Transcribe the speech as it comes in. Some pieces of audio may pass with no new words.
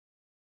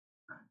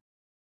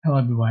Hello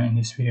everyone, in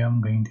this video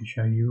I'm going to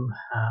show you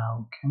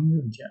how can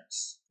you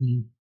adjust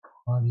the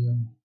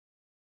volume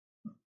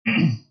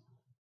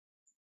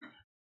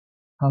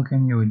how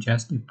can you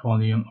adjust the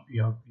volume of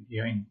your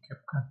video in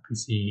CapCut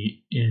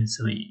PC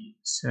easily.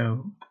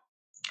 So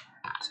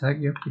select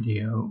your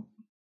video,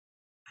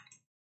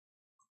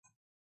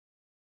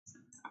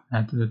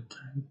 add to the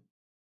track,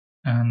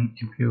 and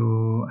if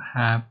you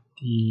have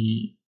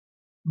the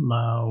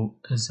low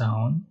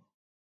sound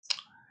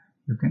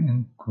you can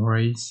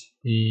increase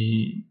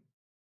the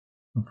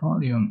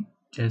volume.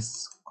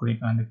 Just click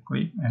on the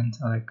clip and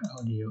select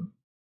audio.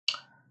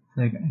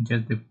 Select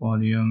adjust the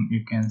volume.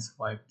 You can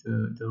swipe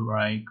to the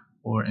right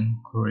for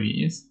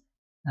increase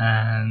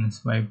and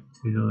swipe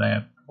to the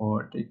left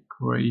for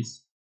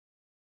decrease.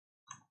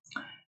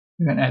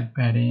 You can add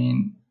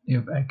padding.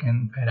 If I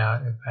can fade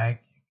out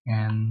effect, you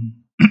can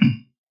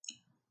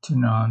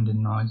turn on the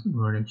noise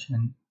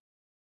reduction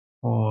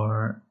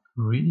or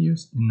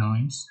reduce the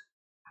noise.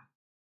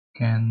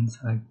 You can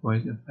select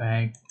voice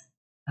effect,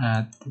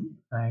 add the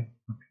effect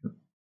to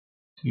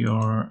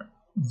your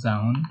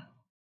sound,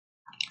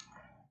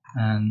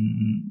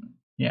 and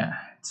yeah,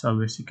 so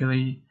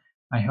basically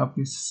I hope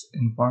this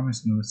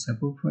information was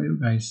helpful for you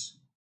guys.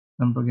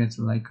 Don't forget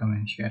to like,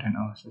 comment, share, and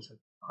also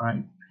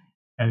subscribe.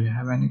 If you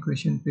have any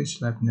question,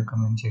 please leave in the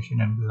comment section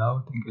down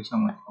below. Thank you so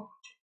much for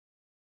watching.